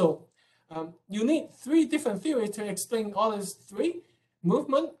that. So you need 3 different theories to explain all these 3.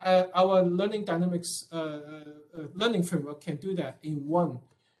 movement, our learning dynamics learning framework can do that in one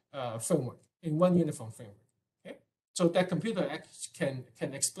framework, in one uniform framework. Okay, so that computer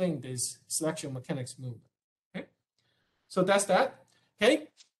can explain this selection mechanics movement. Okay, so that's that. Okay,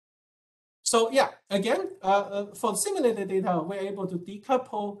 so yeah, again, for simulated data, we're able to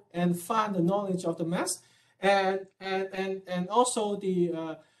decouple and find the knowledge of the mass, and also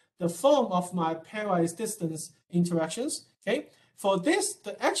the form of my pairwise distance interactions. Okay, for this,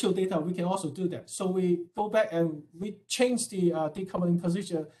 the actual data, we can also do that. So we go back and we change the decoupling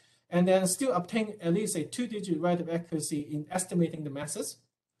procedure, and then still obtain at least a 2-digit relative accuracy in estimating the masses.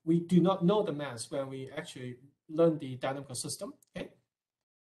 We do not know the mass when we actually learn the dynamical system. Okay,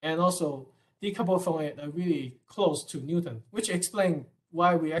 and also decouple from it really close to Newton, which explains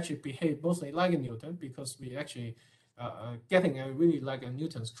why we actually behave mostly like a Newton, because we actually getting a really like a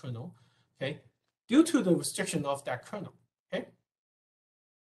Newton's kernel, okay, due to the restriction of that kernel. Okay.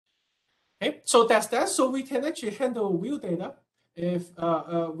 Okay, so that's that. So we can actually handle real data if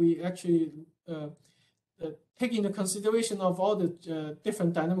we actually take into consideration of all the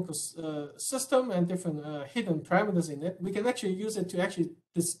different dynamical system and different hidden parameters in it. We can actually use it to actually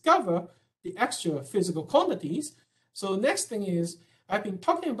discover the extra physical quantities. So next thing is, I've been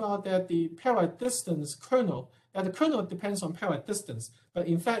talking about that the pairwise distance kernel, that the kernel depends on pairwise distance, but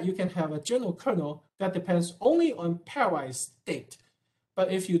in fact you can have a general kernel that depends only on pairwise state.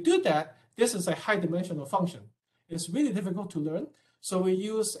 But if you do that, this is a high dimensional function. It's really difficult to learn. So we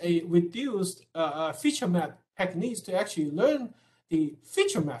use a reduced feature map techniques to actually learn the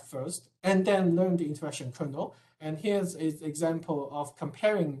feature map first, and then learn the interaction kernel. And here's an example of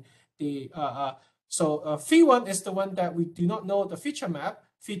comparing the, phi1 is the one that we do not know the feature map.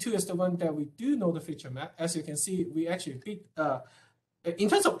 Phi2 is the one that we do know the feature map. As you can see, we actually beat, in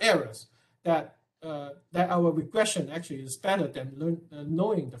terms of errors, that our regression actually is better than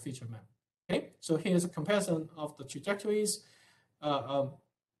knowing the feature map. Okay, so here's a comparison of the trajectories.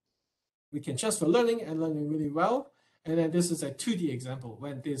 We can transfer learning and learning really well. And then this is a 2D example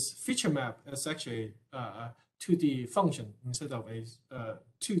when this feature map is actually a 2D function instead of a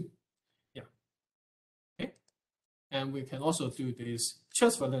 2. Yeah. Okay. And we can also do this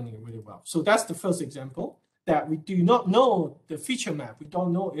transfer learning really well. So that's the first example, that we do not know the feature map. We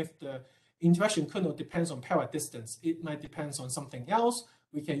don't know if the interaction kernel depends on pairwise distance. It might depend on something else.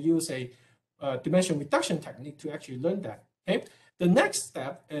 We can use a dimension reduction technique to actually learn that. Okay. The next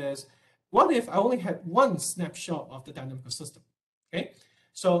step is, what if I only had one snapshot of the dynamical system? Okay.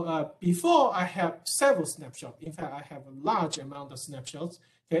 So before I have several snapshots, in fact, I have a large amount of snapshots.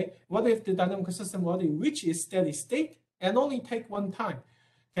 Okay. What if the dynamical system already reaches steady state and only take one time?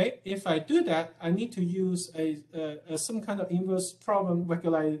 Okay. If I do that, I need to use some kind of inverse problem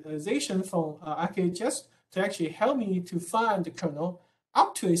regularization from RKHS to actually help me to find the kernel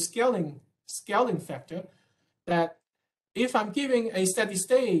up to a scaling factor, that if I'm giving a steady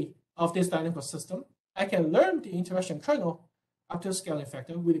state of this dynamical system, I can learn the interaction kernel up to a scaling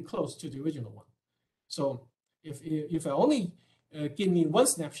factor really close to the original one. So if I only give me one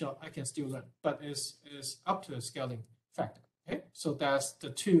snapshot, I can still learn, but it's up to a scaling factor. Okay, so that's the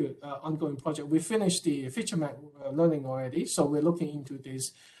two ongoing project. We finished the feature map learning already, so we're looking into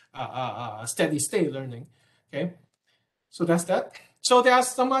this steady state learning. Okay, so that's that. So there are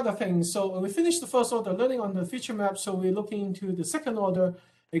some other things. So we finished the first order learning on the feature map. So we're looking into the second order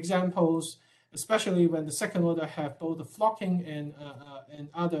examples, especially when the second order have both the flocking and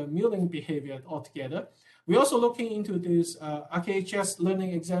other milling behavior altogether. We're also looking into this RKHS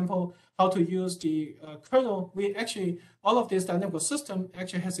learning example, how to use the kernel. We actually, all of this dynamical system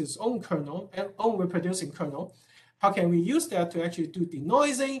actually has its own kernel and own reproducing kernel. How can we use that to actually do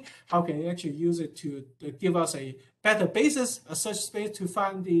denoising? How can we actually use it to give us a better basis, a search space to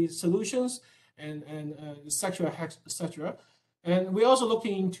find the solutions, and et cetera. And we're also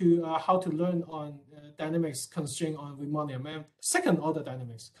looking into how to learn on dynamics constraint on Riemannian second order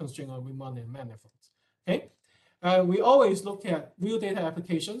dynamics constraint on Riemannian manifolds. Okay. We always look at real data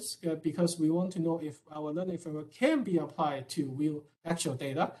applications because we want to know if our learning framework can be applied to real actual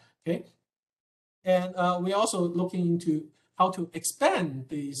data. Okay. And we're also looking into how to expand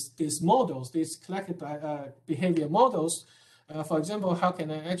these models, these collective behavior models. For example, how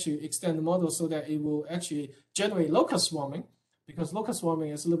can I actually extend the model so that it will actually generate locus swarming, because locus swarming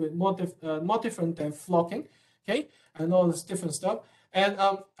is a little bit more different than flocking, okay, and all this different stuff. And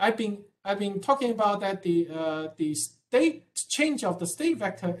I've been talking about that the state change of the state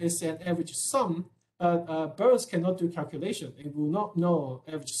vector is an average sum, but birds cannot do calculation. It will not know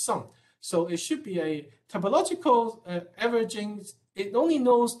average sum. So it should be a topological averaging. It only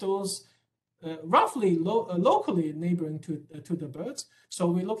knows those roughly locally neighboring to the birds. So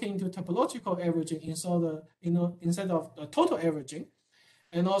we're looking into topological averaging instead of total averaging.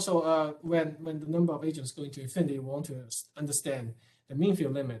 And also when the number of agents going to infinity, we want to understand the mean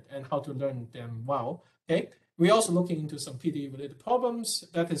field limit and how to learn them well. Okay. We're also looking into some PD related problems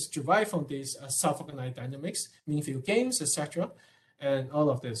that is derived from these self-organized dynamics, mean field games, etc., and all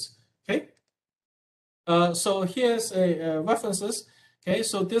of this. Okay. So here's a references. Okay,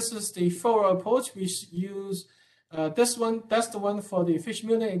 so this is the Fourier approach. We use this one. That's the one for the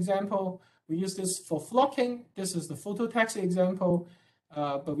Fish-Milne example. We use this for flocking. This is the phototaxi example,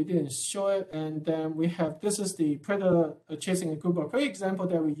 but we didn't show it. And then we have, this is the predator chasing a group of prey example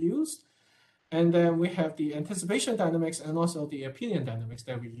that we used. And then we have the anticipation dynamics and also the opinion dynamics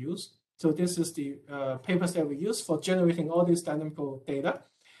that we use. So this is the papers that we use for generating all these dynamical data.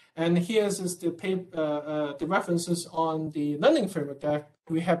 And here's the references on the learning framework that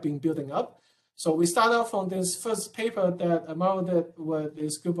we have been building up. So we start out from this first paper that Amaro did with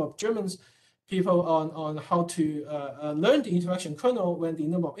this group of Germans people on how to learn the interaction kernel when the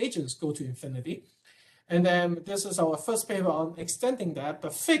number of agents go to infinity. And then this is our first paper on extending that,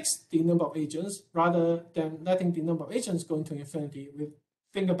 but fix the number of agents rather than letting the number of agents go into infinity. We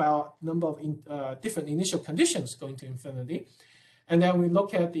think about number of different initial conditions going to infinity. And then we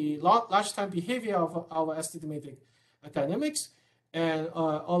look at the large time behavior of our estimated dynamics and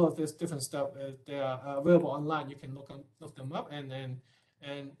all of this different stuff. They are available online. You can look them up. And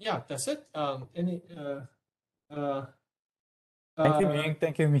yeah, that's it. Thank you, Ming.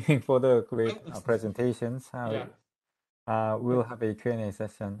 Thank you, Ming, for the great presentations. Yeah. We'll have a Q&A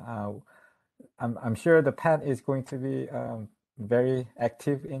session. I'm sure the Pat is going to be very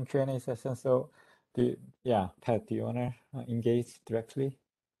active in Q&A session. So, Pat, do you want to engage directly?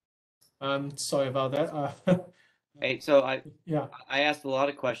 Sorry about that. Hey, so I asked a lot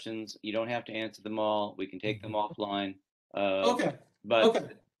of questions. You don't have to answer them all. We can take them offline. Okay. But okay.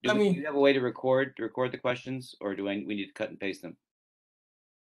 Do you have a way to record the questions, or we need to cut and paste them?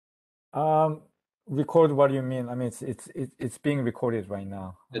 Record, what do you mean? I mean, it's being recorded right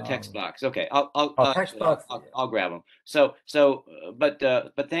now. The text box. Okay, I'll text box. I'll grab them.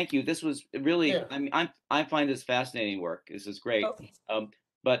 But thank you. This was really. Yeah. I mean, I find this fascinating work. This is great.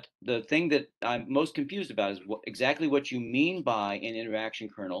 But the thing that I'm most confused about is exactly what you mean by an interaction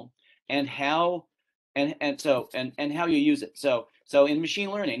kernel, and how, and how you use it. So in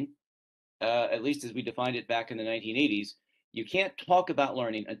machine learning, at least as we defined it back in the 1980s, you can't talk about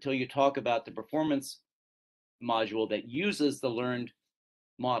learning until you talk about the performance module that uses the learned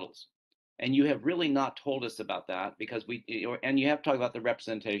models. And you have really not told us about that, because and you have to talk about the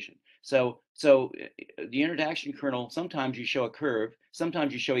representation. So the interaction kernel, sometimes you show a curve,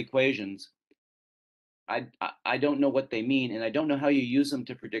 sometimes you show equations. I don't know what they mean, and I don't know how you use them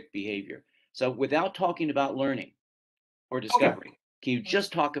to predict behavior. So without talking about learning or discovery, can you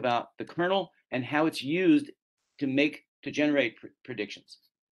just talk about the kernel and how it's used to generate predictions?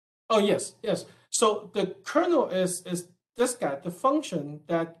 Oh, yes. So the kernel is this guy, the function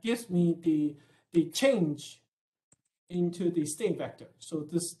that gives me the change into the state vector. So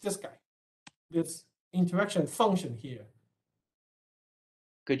this guy, this interaction function here.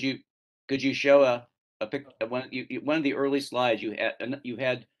 Could you show a picture? One of the early slides you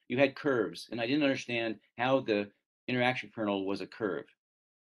had curves, and I didn't understand how the interaction kernel was a curve.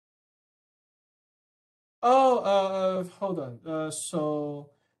 Oh, hold on. So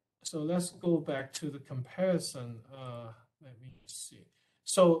let's go back to the comparison. Let me see.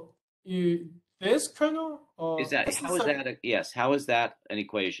 So this kernel, or how is that an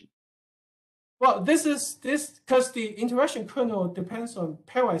equation? Well, this because the interaction kernel depends on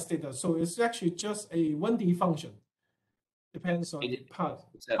pairwise data, so it's actually just a 1D function. Depends on the part.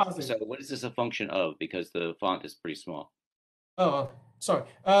 So what is this a function of? Because the font is pretty small. Oh, sorry.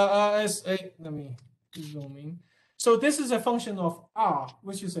 Let me zoom in. So this is a function of R,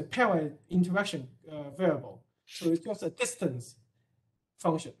 which is a pairwise interaction variable. So it's just a distance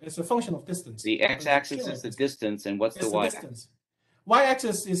function. It's a function of distance. The x-axis is the distance, and what's the y-axis?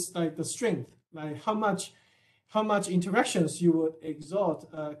 Y-axis is like the strength, like how much interactions you would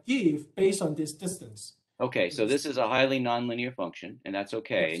give based on this distance. Okay, so this is a highly nonlinear function, and that's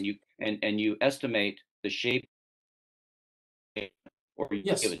okay. Yes. And you estimate the shape, or you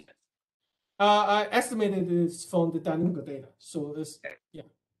yes. give it. I estimated this from the dynamical data, so it's yeah.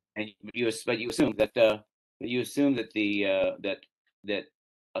 And you assume that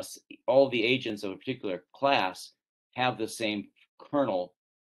all the agents of a particular class have the same kernel,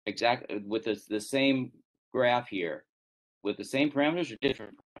 exactly with the same graph here, with the same parameters or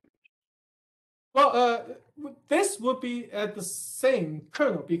different parameters? Well, this would be at the same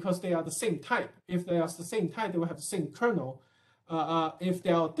kernel because they are the same type. If they are the same type, they will have the same kernel. If they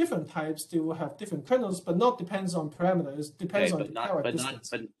are different types, they will have different kernels, but not depends on parameters. Depends Okay, on the power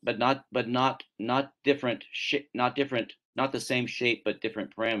distance. not different shape, not the same shape, but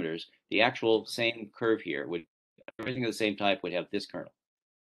different parameters. The actual same curve here would everything of the same type would have this kernel.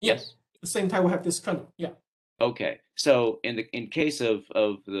 Yeah, Yes. the same type will have this kernel. Yeah. Okay, so in case of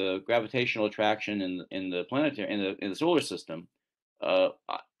the gravitational attraction in the planetary in the solar system,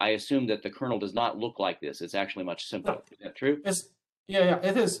 I assume that the kernel does not look like this. It's actually much simpler. No, Is that true? yeah,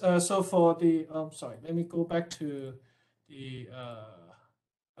 it is. So for the sorry, let me go back to the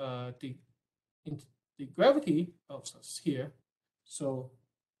the the gravity of here. So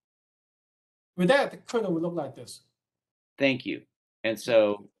with that, the kernel will look like this. Thank you. And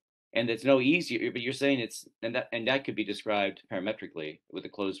so, and it's no easier, but you're saying it's and that could be described parametrically with a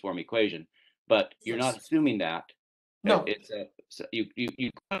closed form equation, but you're not Yes. assuming that. No. It's a so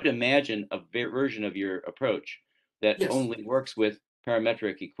you could imagine a version of your approach that Yes. only works with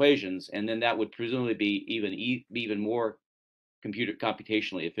parametric equations, and then that would presumably be even more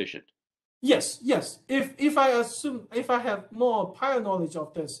computationally efficient. Yes. Yes. If I assume if I have more prior knowledge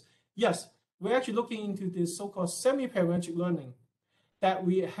of this, yes, we're actually looking into this so-called semi-parametric learning that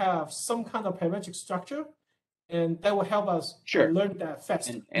we have some kind of parametric structure, and that will help us Sure. learn that fast.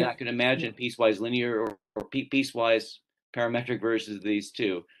 And Yeah. I can imagine piecewise linear or piecewise parametric versions of these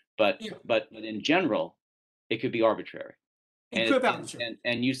two, Yeah. but in general, it could be arbitrary. It And could be arbitrary.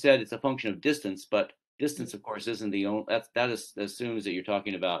 and you said it's a function of distance, but distance, of course, isn't the only. Assumes that you're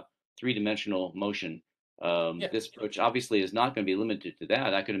talking about three-dimensional motion. Yeah. This approach obviously is not going to be limited to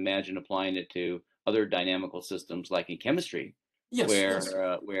that. I could imagine applying it to other dynamical systems, like in chemistry, Yes. where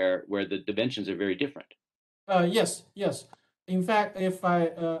Yes. where the dimensions are very different. Yes. Yes. In fact, if I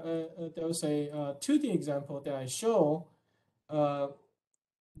there was a 2D example that I show, uh,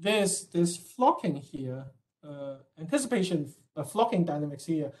 this flocking here, anticipation flocking dynamics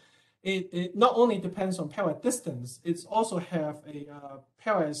here, it not only depends on pair distance, it's also have a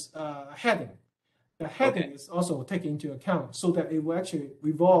pairwise heading. The heading Okay. is also taken into account so that it will actually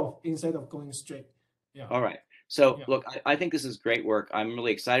revolve instead of going straight. Yeah. All right. So Yeah. look, I think this is great work. I'm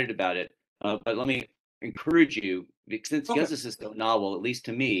really excited about it. But let me encourage you, because Okay. this is so novel, at least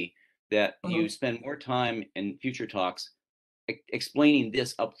to me, that Uh-huh. you spend more time in future talks explaining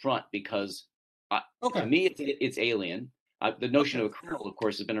this up front, because to Okay. me it's alien. The notion Okay. of a kernel, of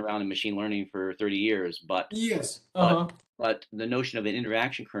course, has been around in machine learning for 30 years, Yes. but Uh-huh. but the notion of an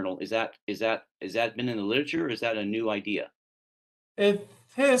interaction kernel, is that been in the literature, or is that a new idea? It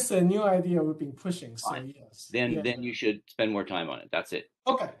is a new idea we've been pushing, so Fine. yes. Then Yeah. then you should spend more time on it. That's it.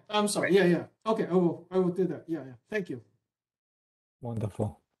 Okay. I'm All sorry. right. Yeah, yeah. Okay, I will do that. Yeah, yeah. Thank you.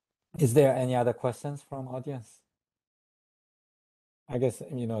 Wonderful. Is there any other questions from audience? I guess,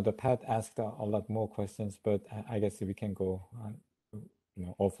 the Pat asked a lot more questions, but I guess we can go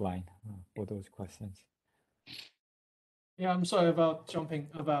offline for those questions. Yeah, I'm sorry about jumping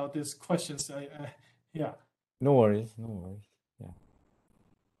about these questions. Yeah. No worries, no worries. Yeah.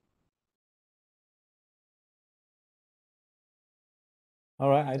 All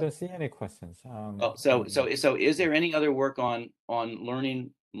right, I don't see any questions. Well, so is there any other work on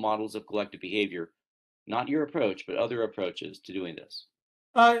learning models of collective behavior? Not your approach, but other approaches to doing this.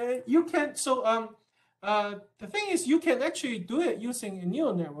 You can the thing is you can actually do it using a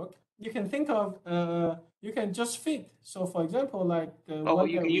neural network. You can think of you can just fit. So for example, like the Oh, well, one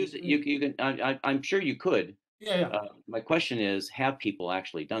you that can use it. You can. I'm sure you could. yeah, yeah. My question is, have people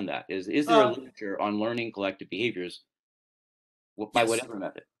actually done that? Is there a Uh, literature on learning collective behaviors by yes. whatever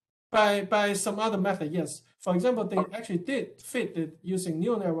method? By some other method, yes. For example, they Oh, actually did fit it using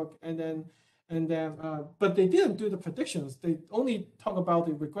neural network, but they didn't do the predictions. They only talk about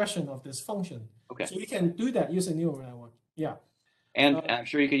the regression of this function. okay. So you can do that using neural network. Yeah. And I'm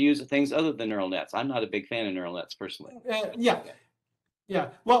sure you could use things other than neural nets. I'm not a big fan of neural nets personally. Yeah. Yeah.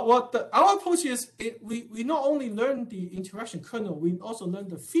 Our approach is we not only learn the interaction kernel, we also learn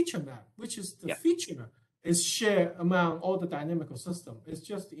the feature map, which is the Yeah. feature is shared among all the dynamical system. It's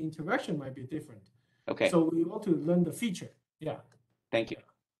just the interaction might be different. Okay. So we want to learn the feature. Yeah. Thank you.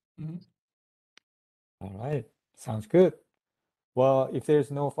 Mm-hmm. All right, sounds good. Well, if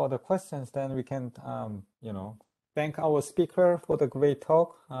there's no further questions, then we can, thank our speaker for the great talk.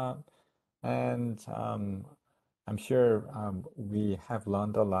 And I'm sure we have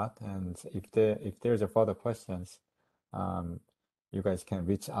learned a lot. And if there's a further questions, you guys can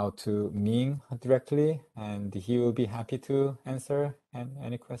reach out to Ming directly, and he will be happy to answer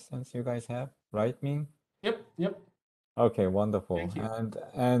any questions you guys have. Right, Ming? Yep. Okay, wonderful. Thank you.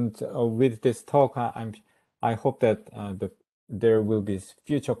 And with this talk, I hope that there will be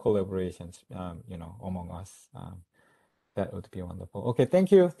future collaborations, you know, among us. That would be wonderful. Okay,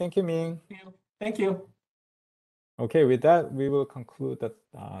 thank you, Ming. Thank you. Okay, with that, we will conclude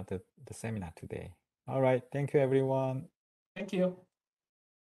the seminar today. All right, thank you, everyone. Thank you.